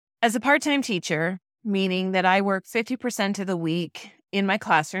As a part-time teacher, meaning that I work 50% of the week in my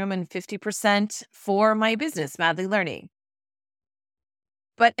classroom and 50% for my business, Madly Learning.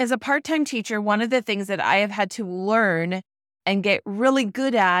 But as a part-time teacher, one of the things that I have had to learn and get really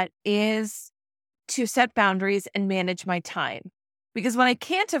good at is to set boundaries and manage my time. Because what I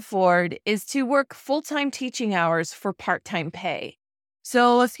can't afford is to work full-time teaching hours for part-time pay.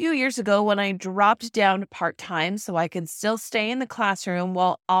 So a few years ago, when I dropped down to part-time so I could still stay in the classroom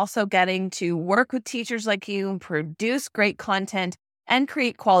while also getting to work with teachers like you and produce great content and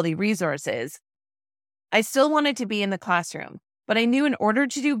create quality resources, I still wanted to be in the classroom. But I knew in order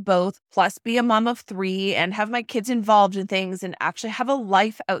to do both, plus be a mom of 3 and have my kids involved in things and actually have a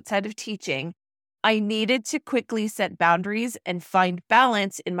life outside of teaching, I needed to quickly set boundaries and find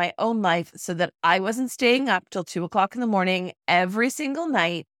balance in my own life so that I wasn't staying up till 2:00 in the morning every single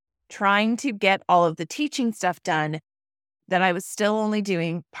night trying to get all of the teaching stuff done that I was still only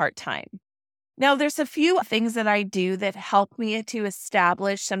doing part-time. Now, there's a few things that I do that help me to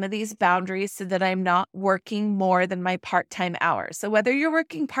establish some of these boundaries so that I'm not working more than my part-time hours. So whether you're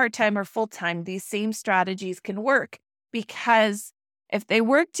working part-time or full-time, these same strategies can work because if they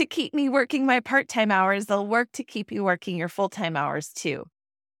work to keep me working my part-time hours, they'll work to keep you working your full-time hours too.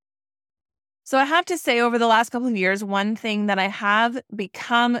 So I have to say, over the last couple of years, one thing that I have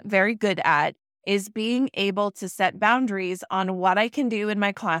become very good at is being able to set boundaries on what I can do in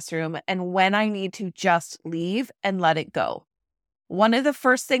my classroom and when I need to just leave and let it go. One of the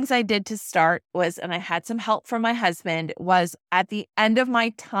first things I did to start was, and I had some help from my husband, was at the end of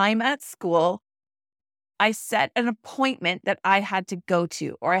my time at school, I set an appointment that I had to go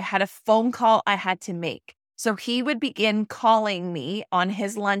to, or I had a phone call I had to make. So he would begin calling me on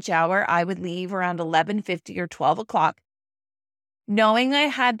his lunch hour. I would leave around 11:50 or 12 o'clock. Knowing I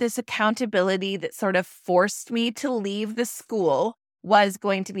had this accountability that sort of forced me to leave the school was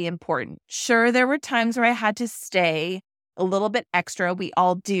going to be important. Sure, there were times where I had to stay a little bit extra. We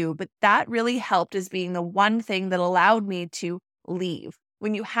all do, but that really helped as being the one thing that allowed me to leave.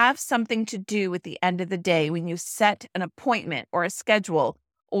 When you have something to do at the end of the day, when you set an appointment or a schedule,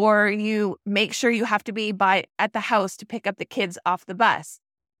 or you make sure you have to be at the house to pick up the kids off the bus,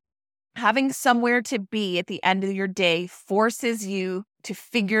 having somewhere to be at the end of your day forces you to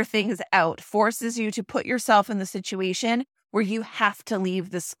figure things out, forces you to put yourself in the situation where you have to leave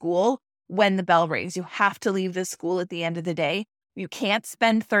the school when the bell rings. You have to leave the school at the end of the day. You can't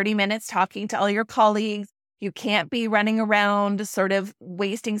spend 30 minutes talking to all your colleagues. You can't be running around sort of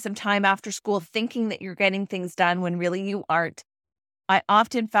wasting some time after school thinking that you're getting things done when really you aren't. I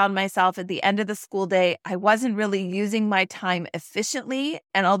often found myself at the end of the school day, I wasn't really using my time efficiently.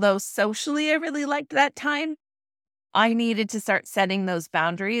 And although socially I really liked that time, I needed to start setting those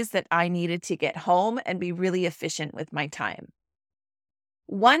boundaries that I needed to get home and be really efficient with my time.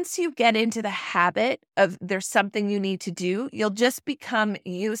 Once you get into the habit of there's something you need to do, you'll just become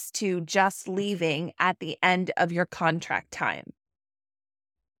used to just leaving at the end of your contract time.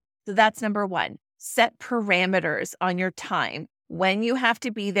 So that's number one. Set parameters on your time, when you have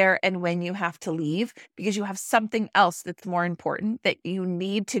to be there and when you have to leave, because you have something else that's more important that you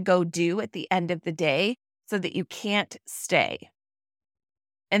need to go do at the end of the day so that you can't stay.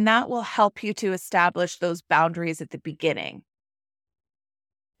 And that will help you to establish those boundaries at the beginning.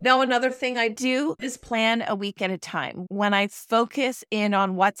 Now, another thing I do is plan a week at a time. When I focus in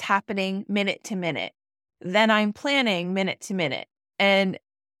on what's happening minute to minute, then I'm planning minute to minute. And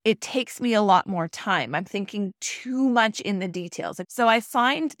it takes me a lot more time. I'm thinking too much in the details. So I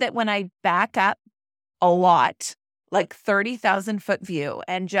find that when I back up a lot, like 30,000 foot view,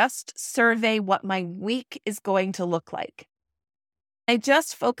 and just survey what my week is going to look like, I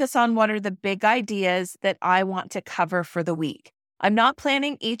just focus on what are the big ideas that I want to cover for the week. I'm not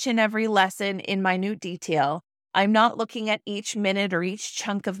planning each and every lesson in minute detail. I'm not looking at each minute or each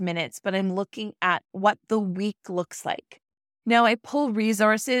chunk of minutes, but I'm looking at what the week looks like. Now, I pull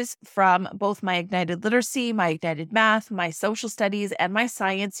resources from both my Ignited Literacy, my Ignited Math, my Social Studies, and my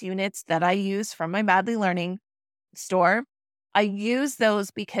science units that I use from my Madly Learning store. I use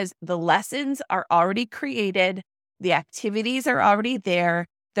those because the lessons are already created, the activities are already there.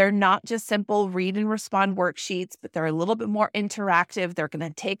 They're not just simple read and respond worksheets, but they're a little bit more interactive. They're going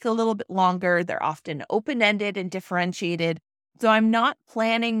to take a little bit longer. They're often open-ended and differentiated. So I'm not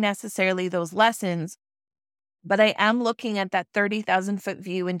planning necessarily those lessons, but I am looking at that 30,000 foot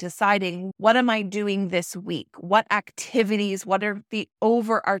view and deciding, what am I doing this week? What activities, what are the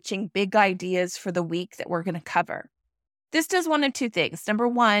overarching big ideas for the week that we're going to cover? This does one of two things. Number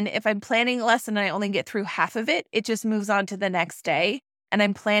one, if I'm planning a lesson and I only get through half of it, it just moves on to the next day. And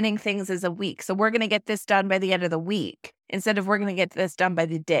I'm planning things as a week. So we're going to get this done by the end of the week instead of we're going to get this done by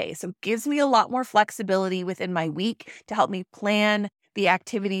the day. So it gives me a lot more flexibility within my week to help me plan the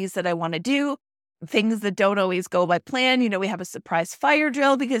activities that I want to do, things that don't always go by plan. We have a surprise fire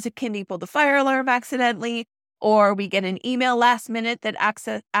drill because it can equal the fire alarm accidentally, or we get an email last minute that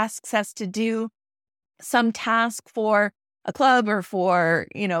asks us to do some task for a club or for,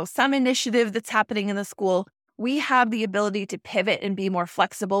 some initiative that's happening in the school. We have the ability to pivot and be more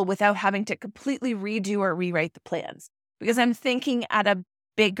flexible without having to completely redo or rewrite the plans, because I'm thinking at a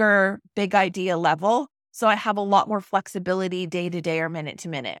big idea level. So I have a lot more flexibility day to day or minute to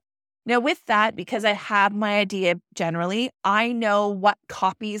minute. Now with that, because I have my idea generally, I know what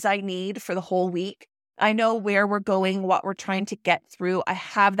copies I need for the whole week. I know where we're going, what we're trying to get through. I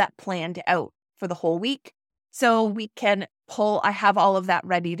have that planned out for the whole week. So we can I have all of that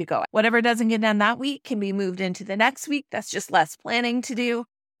ready to go. Whatever doesn't get done that week can be moved into the next week. That's just less planning to do,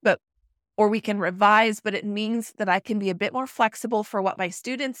 or we can revise, but it means that I can be a bit more flexible for what my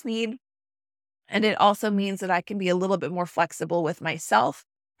students need. And it also means that I can be a little bit more flexible with myself.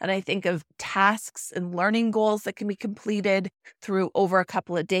 And I think of tasks and learning goals that can be completed through over a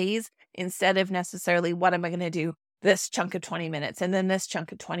couple of days, instead of necessarily what am I going to do this chunk of 20 minutes and then this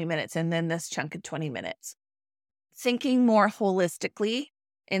chunk of 20 minutes and then this chunk of 20 minutes. Thinking more holistically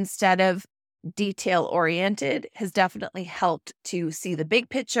instead of detail oriented has definitely helped to see the big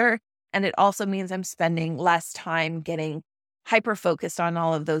picture. And it also means I'm spending less time getting hyper focused on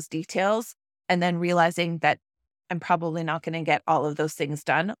all of those details and then realizing that I'm probably not going to get all of those things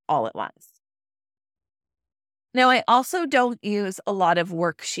done all at once. Now, I also don't use a lot of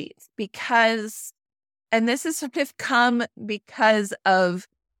worksheets and this has sort of come because of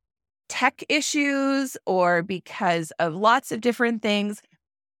tech issues or because of lots of different things.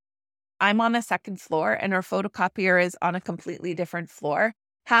 I'm on a second floor and our photocopier is on a completely different floor.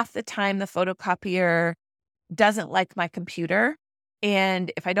 Half the time, the photocopier doesn't like my computer.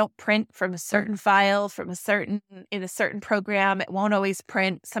 And if I don't print from a certain file, in a certain program, it won't always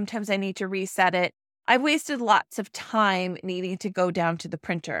print. Sometimes I need to reset it. I've wasted lots of time needing to go down to the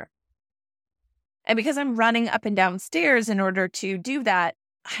printer. And because I'm running up and down stairs in order to do that,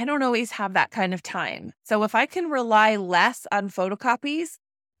 I don't always have that kind of time. So if I can rely less on photocopies,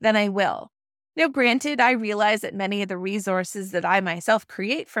 then I will. Now, granted, I realize that many of the resources that I myself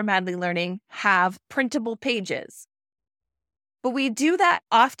create for Madly Learning have printable pages. But we do that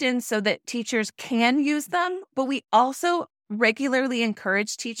often so that teachers can use them, but we also regularly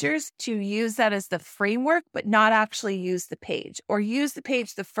encourage teachers to use that as the framework, but not actually use the page, or use the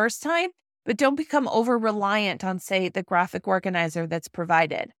page the first time, but don't become over-reliant on, say, the graphic organizer that's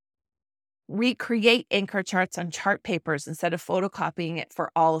provided. Recreate anchor charts on chart papers instead of photocopying it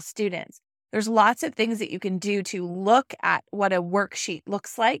for all students. There's lots of things that you can do to look at what a worksheet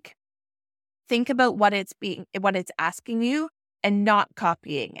looks like. Think about what it's asking you and not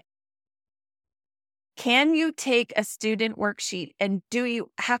copying it. Can you take a student worksheet and do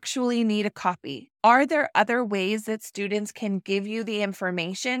you actually need a copy? Are there other ways that students can give you the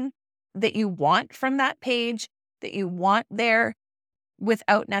information that you want from that page, that you want there,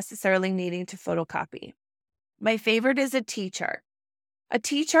 without necessarily needing to photocopy? My favorite is a T-chart. A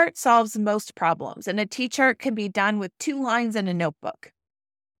T-chart solves most problems, and a T-chart can be done with 2 lines in a notebook.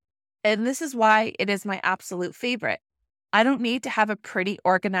 And this is why it is my absolute favorite. I don't need to have a pretty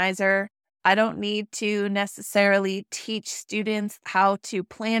organizer. I don't need to necessarily teach students how to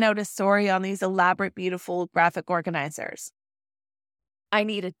plan out a story on these elaborate, beautiful graphic organizers. I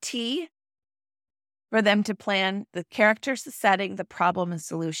need a T for them to plan the characters, the setting, the problem, and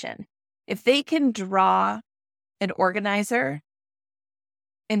solution. If they can draw an organizer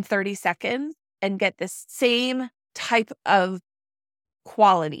in 30 seconds and get the same type of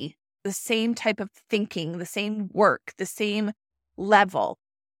quality, the same type of thinking, the same work, the same level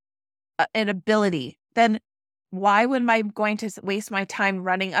and ability, then why would I going to waste my time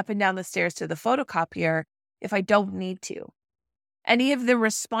running up and down the stairs to the photocopier if I don't need to? Any of the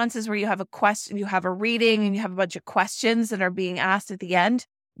responses where you have a question, you have a reading, and you have a bunch of questions that are being asked at the end,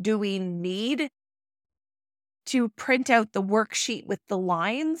 do we need to print out the worksheet with the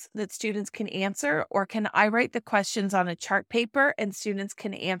lines that students can answer, or can I write the questions on a chart paper and students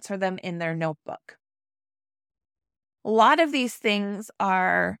can answer them in their notebook? A lot of these things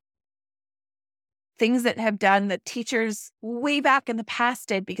are things that have done that teachers way back in the past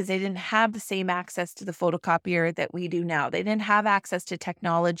did because they didn't have the same access to the photocopier that we do now. They didn't have access to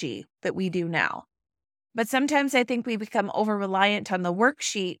technology that we do now. But sometimes I think we become over-reliant on the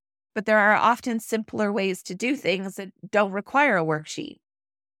worksheet, but there are often simpler ways to do things that don't require a worksheet.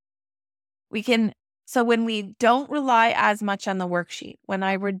 So when we don't rely as much on the worksheet, when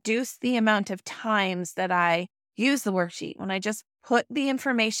I reduce the amount of times that I use the worksheet, when I just put the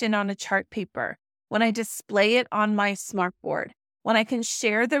information on a chart paper, when I display it on my smartboard, when I can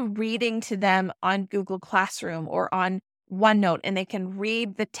share the reading to them on Google Classroom or on OneNote, and they can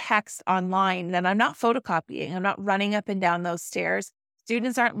read the text online, then I'm not photocopying. I'm not running up and down those stairs.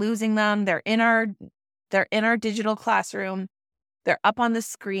 Students aren't losing them. They're in our digital classroom. They're up on the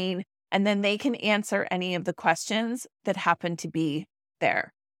screen, and then they can answer any of the questions that happen to be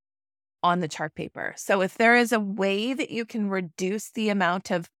there on the chart paper. So if there is a way that you can reduce the amount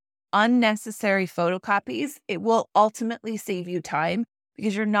of unnecessary photocopies, it will ultimately save you time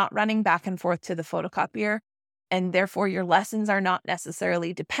because you're not running back and forth to the photocopier. And therefore, your lessons are not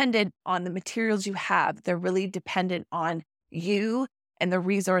necessarily dependent on the materials you have. They're really dependent on you and the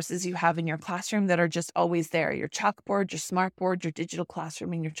resources you have in your classroom that are just always there. Your chalkboard, your smartboard, your digital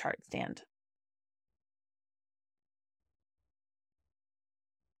classroom, and your chart stand.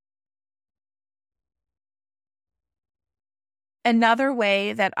 Another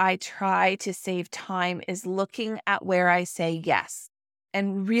way that I try to save time is looking at where I say yes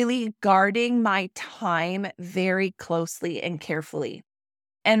and really guarding my time very closely and carefully,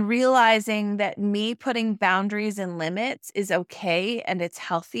 and realizing that me putting boundaries and limits is okay and it's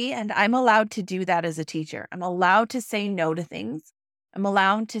healthy. And I'm allowed to do that as a teacher. I'm allowed to say no to things. I'm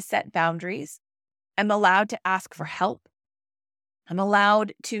allowed to set boundaries. I'm allowed to ask for help. I'm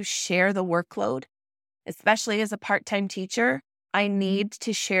allowed to share the workload, especially as a part-time teacher. I need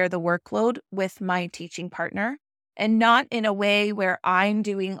to share the workload with my teaching partner, and not in a way where I'm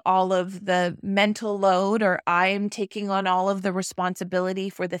doing all of the mental load or I'm taking on all of the responsibility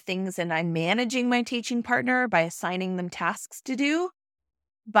for the things and I'm managing my teaching partner by assigning them tasks to do,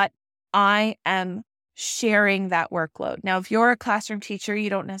 but I am sharing that workload. Now, if you're a classroom teacher, you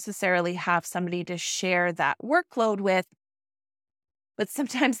don't necessarily have somebody to share that workload with, but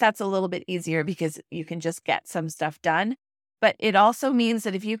sometimes that's a little bit easier because you can just get some stuff done. But it also means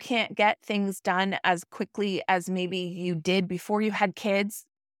that if you can't get things done as quickly as maybe you did before you had kids,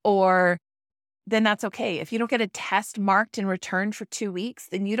 then that's okay. If you don't get a test marked and returned for 2 weeks,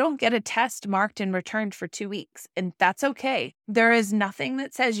 then you don't get a test marked and returned for 2 weeks. And that's okay. There is nothing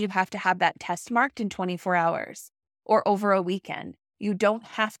that says you have to have that test marked in 24 hours or over a weekend. You don't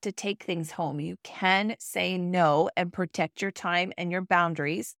have to take things home. You can say no and protect your time and your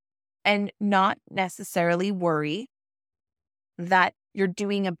boundaries and not necessarily worry that you're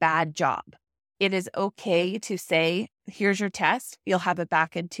doing a bad job. It is okay to say, here's your test, you'll have it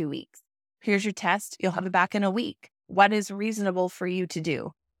back in 2 weeks. Here's your test, you'll have it back in a week. What is reasonable for you to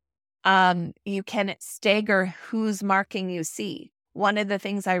do? You can stagger whose marking you see. One of the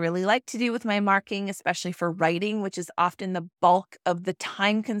things I really like to do with my marking, especially for writing, which is often the bulk of the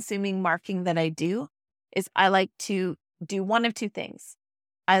time-consuming marking that I do, is I like to do one of two things.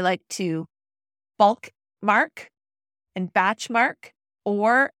 I like to bulk mark and batch mark,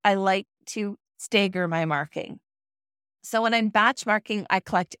 or I like to stagger my marking. So when I'm batch marking, I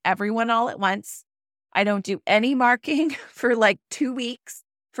collect everyone all at once. I don't do any marking for like 2 weeks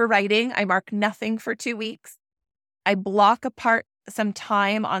for writing. I mark nothing for 2 weeks. I block apart some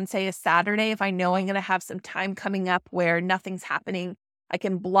time on, say, a Saturday. If I know I'm going to have some time coming up where nothing's happening, I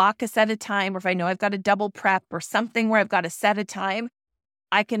can block a set of time. Or if I know I've got a double prep or something where I've got a set of time,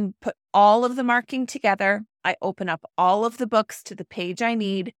 I can put all of the marking together. I open up all of the books to the page I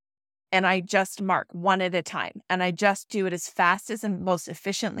need, and I just mark one at a time. And I just do it as fast as and most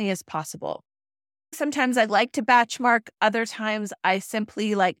efficiently as possible. Sometimes I like to batch mark. Other times I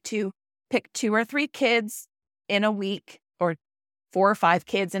simply like to pick 2 or 3 kids in a week, or 4 or 5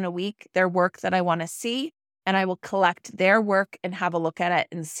 kids in a week, their work that I want to see. And I will collect their work and have a look at it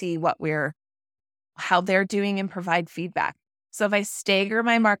and see how they're doing and provide feedback. So if I stagger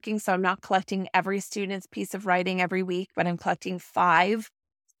my marking, so I'm not collecting every student's piece of writing every week, but I'm collecting 5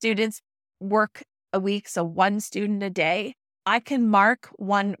 students' work a week, so 1 student a day, I can mark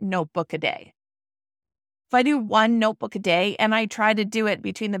 1 notebook a day. If I do 1 notebook a day and I try to do it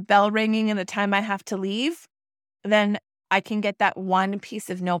between the bell ringing and the time I have to leave, then I can get that 1 piece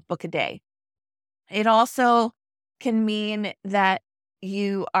of notebook a day. It also can mean that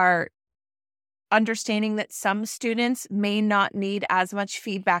you are understanding that some students may not need as much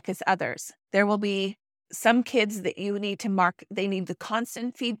feedback as others. There will be some kids that you need to mark, they need the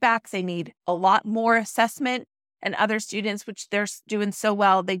constant feedback, they need a lot more assessment, and other students, which they're doing so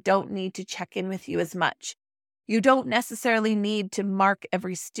well, they don't need to check in with you as much. You don't necessarily need to mark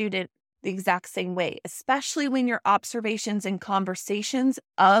every student the exact same way, especially when your observations and conversations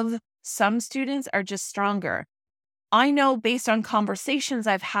of some students are just stronger. I know based on conversations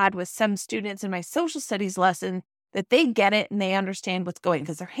I've had with some students in my social studies lesson that they get it and they understand what's going,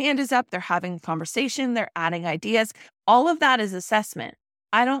 because their hand is up, they're having a conversation, they're adding ideas. All of that is assessment.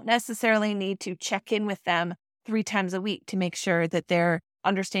 I don't necessarily need to check in with them 3 times a week to make sure that they're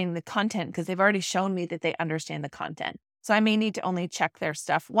understanding the content, because they've already shown me that they understand the content. So I may need to only check their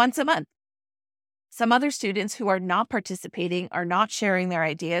stuff once a month. Some other students who are not participating, are not sharing their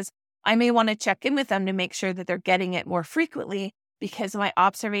ideas, I may want to check in with them to make sure that they're getting it more frequently, because my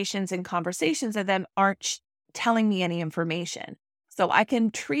observations and conversations of them aren't telling me any information. So I can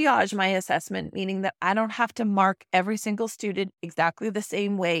triage my assessment, meaning that I don't have to mark every single student exactly the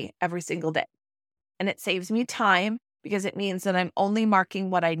same way every single day. And it saves me time, because it means that I'm only marking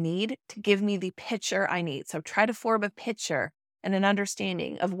what I need to give me the picture I need. So try to form a picture and an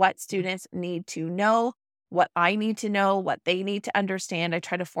understanding of what students need to know, what I need to know, what they need to understand. I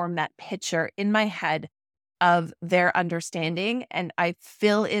try to form that picture in my head of their understanding, and I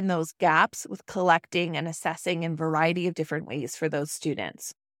fill in those gaps with collecting and assessing in a variety of different ways for those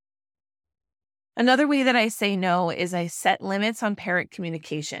students. Another way that I say no is I set limits on parent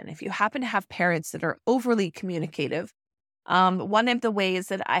communication. If you happen to have parents that are overly communicative, one of the ways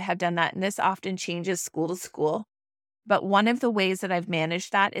that I have done that, and this often changes school to school, but one of the ways that I've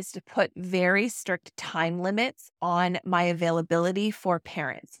managed that is to put very strict time limits on my availability for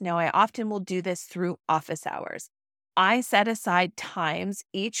parents. Now, I often will do this through office hours. I set aside times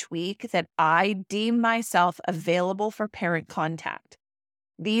each week that I deem myself available for parent contact.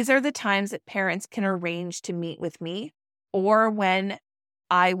 These are the times that parents can arrange to meet with me, or when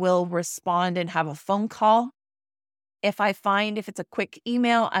I will respond and have a phone call. If it's a quick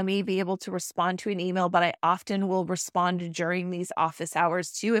email, I may be able to respond to an email, but I often will respond during these office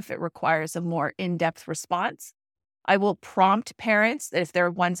hours too if it requires a more in-depth response. I will prompt parents that if they're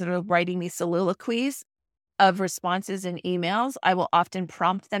ones that are writing me soliloquies of responses and emails, I will often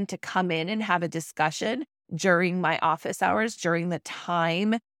prompt them to come in and have a discussion during my office hours, during the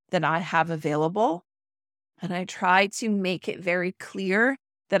time that I have available. And I try to make it very clear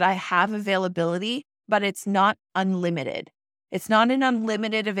that I have availability, but it's not unlimited. It's not an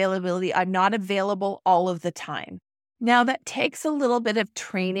unlimited availability. I'm not available all of the time. Now, that takes a little bit of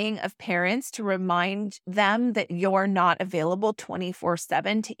training of parents to remind them that you're not available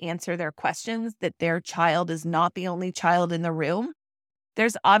 24/7 to answer their questions, that their child is not the only child in the room.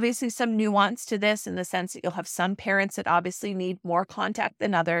 There's obviously some nuance to this in the sense that you'll have some parents that obviously need more contact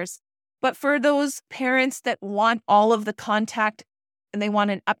than others. But for those parents that want all of the contact and they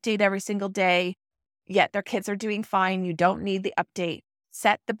want an update every single day, yet their kids are doing fine, you don't need the update.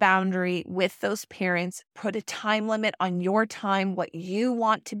 Set the boundary with those parents. Put a time limit on your time, what you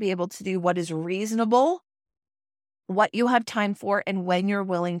want to be able to do, what is reasonable, what you have time for, and when you're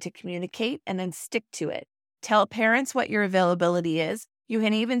willing to communicate, and then stick to it. Tell parents what your availability is. You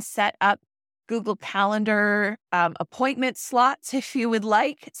can even set up Google Calendar appointment slots if you would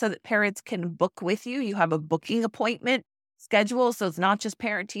like, so that parents can book with you. You have a booking appointment schedule. So it's not just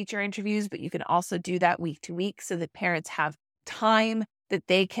parent-teacher interviews, but you can also do that week to week so that parents have time that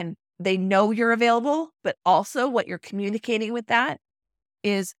they know you're available, but also what you're communicating with that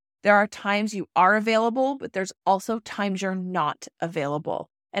is there are times you are available, but there's also times you're not available.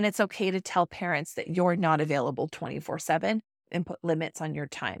 And it's okay to tell parents that you're not available 24/7 and put limits on your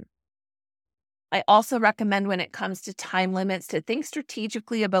time. I also recommend when it comes to time limits to think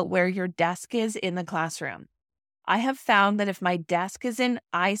strategically about where your desk is in the classroom. I have found that if my desk is in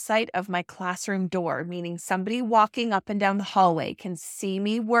eyesight of my classroom door, meaning somebody walking up and down the hallway can see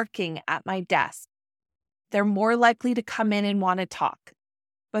me working at my desk, they're more likely to come in and want to talk.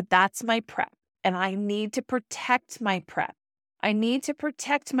 But that's my prep, and I need to protect my prep. I need to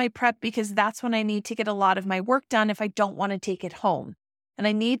protect my prep because that's when I need to get a lot of my work done if I don't want to take it home. And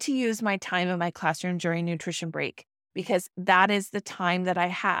I need to use my time in my classroom during nutrition break because that is the time that I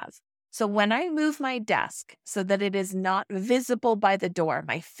have. So when I move my desk so that it is not visible by the door,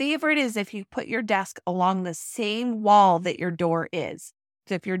 my favorite is if you put your desk along the same wall that your door is.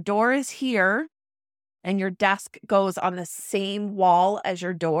 So if your door is here and your desk goes on the same wall as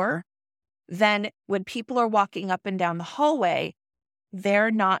your door, then when people are walking up and down the hallway,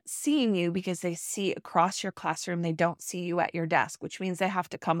 they're not seeing you because they see across your classroom. They don't see you at your desk, which means they have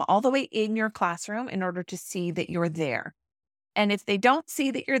to come all the way in your classroom in order to see that you're there. And if they don't see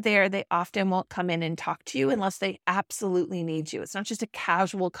that you're there, they often won't come in and talk to you unless they absolutely need you. It's not just a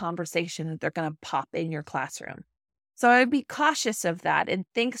casual conversation that they're going to pop in your classroom. So I'd be cautious of that and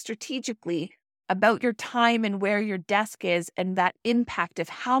think strategically about your time and where your desk is and that impact of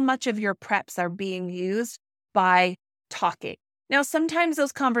how much of your preps are being used by talking. Now, sometimes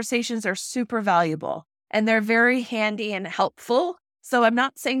those conversations are super valuable and they're very handy and helpful. So I'm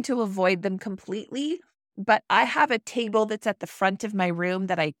not saying to avoid them completely, but I have a table that's at the front of my room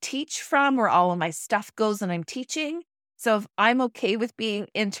that I teach from, where all of my stuff goes when I'm teaching. So if I'm okay with being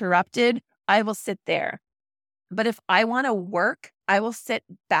interrupted, I will sit there. But if I want to work, I will sit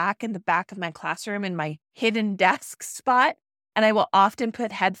back in the back of my classroom in my hidden desk spot, and I will often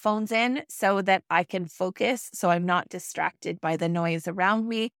put headphones in so that I can focus, so I'm not distracted by the noise around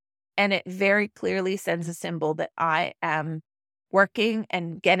me. And it very clearly sends a symbol that I am working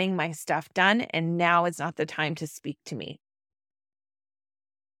and getting my stuff done, and now is not the time to speak to me.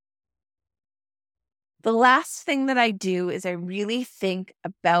 The last thing that I do is I really think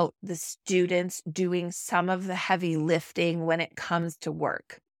about the students doing some of the heavy lifting when it comes to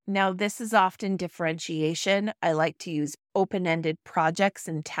work. Now, this is often differentiation. I like to use open-ended projects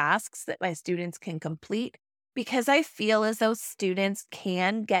and tasks that my students can complete because I feel as though students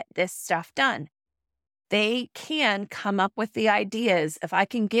can get this stuff done. They can come up with the ideas. If I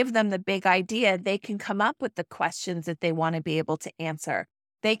can give them the big idea, they can come up with the questions that they want to be able to answer.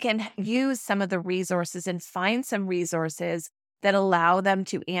 They can use some of the resources and find some resources that allow them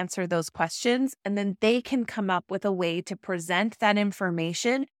to answer those questions. And then they can come up with a way to present that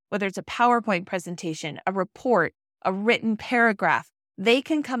information, whether it's a PowerPoint presentation, a report, a written paragraph. They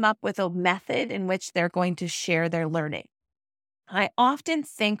can come up with a method in which they're going to share their learning. I often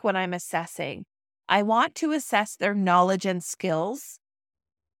think when I'm assessing, I want to assess their knowledge and skills,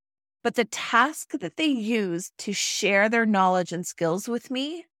 but the task that they use to share their knowledge and skills with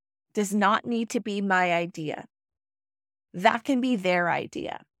me does not need to be my idea. That can be their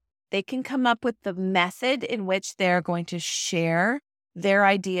idea. They can come up with the method in which they're going to share their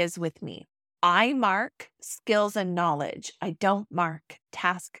ideas with me. I mark skills and knowledge. I don't mark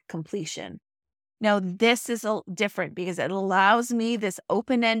task completion. Now, this is different because it allows me this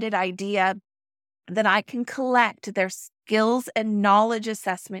open-ended idea that I can collect their skills and knowledge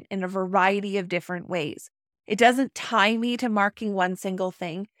assessment in a variety of different ways. It doesn't tie me to marking one single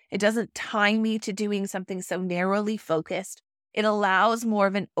thing. It doesn't tie me to doing something so narrowly focused. It allows more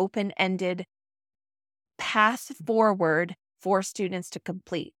of an open-ended path forward for students to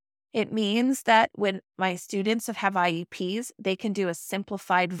complete. It means that when my students have IEPs, they can do a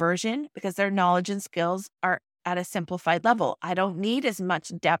simplified version because their knowledge and skills are at a simplified level. I don't need as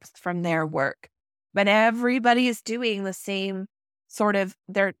much depth from their work. But everybody is doing the same sort of,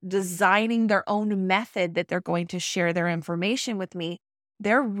 they're designing their own method that they're going to share their information with me.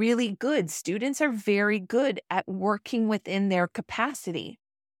 They're really good. Students are very good at working within their capacity.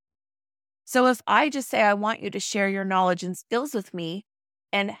 So if I just say, I want you to share your knowledge and skills with me,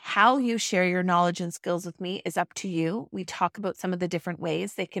 and how you share your knowledge and skills with me is up to you. We talk about some of the different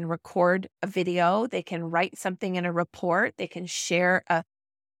ways. They can record a video. They can write something in a report. They can share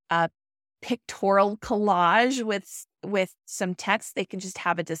a pictorial collage with some text. They can just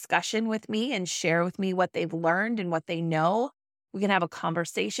have a discussion with me and share with me what they've learned and what they know. We can have a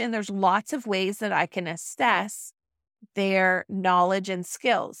conversation. There's lots of ways that I can assess their knowledge and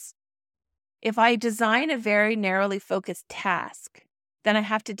skills. If I design a very narrowly focused task, then I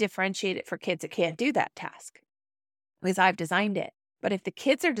have to differentiate it for kids that can't do that task because I've designed it. But if the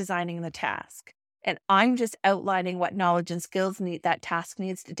kids are designing the task and I'm just outlining what knowledge and skills that task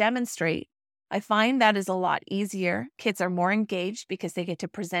needs to demonstrate, I find that is a lot easier. Kids are more engaged because they get to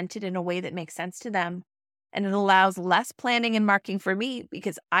present it in a way that makes sense to them. And it allows less planning and marking for me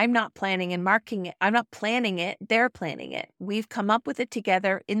because I'm not planning and marking it. I'm not planning it. They're planning it. We've come up with it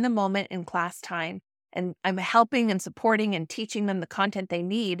together in the moment in class time. And I'm helping and supporting and teaching them the content they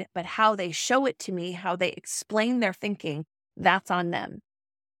need, but how they show it to me, how they explain their thinking, that's on them.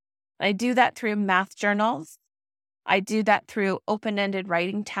 I do that through math journals. I do that through open-ended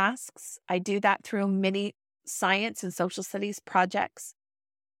writing tasks. I do that through mini science and social studies projects.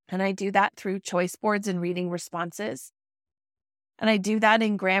 And I do that through choice boards and reading responses. And I do that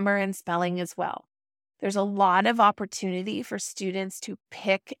in grammar and spelling as well. There's a lot of opportunity for students to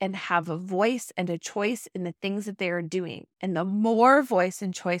pick and have a voice and a choice in the things that they are doing. And the more voice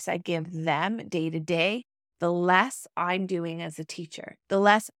and choice I give them day to day, the less I'm doing as a teacher, the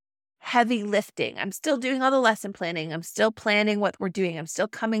less heavy lifting. I'm still doing all the lesson planning. I'm still planning what we're doing. I'm still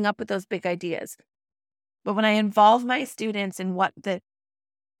coming up with those big ideas. But when I involve my students in what the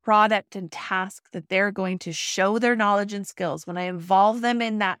product and task that they're going to show their knowledge and skills, when I involve them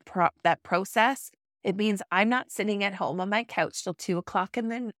in that process, it means I'm not sitting at home on my couch till 2:00 in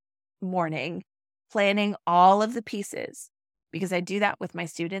the morning planning all of the pieces, because I do that with my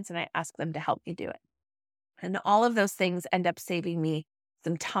students and I ask them to help me do it. And all of those things end up saving me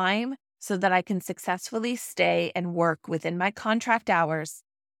some time so that I can successfully stay and work within my contract hours,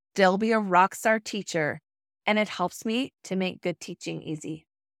 still be a rock star teacher, and it helps me to make good teaching easy.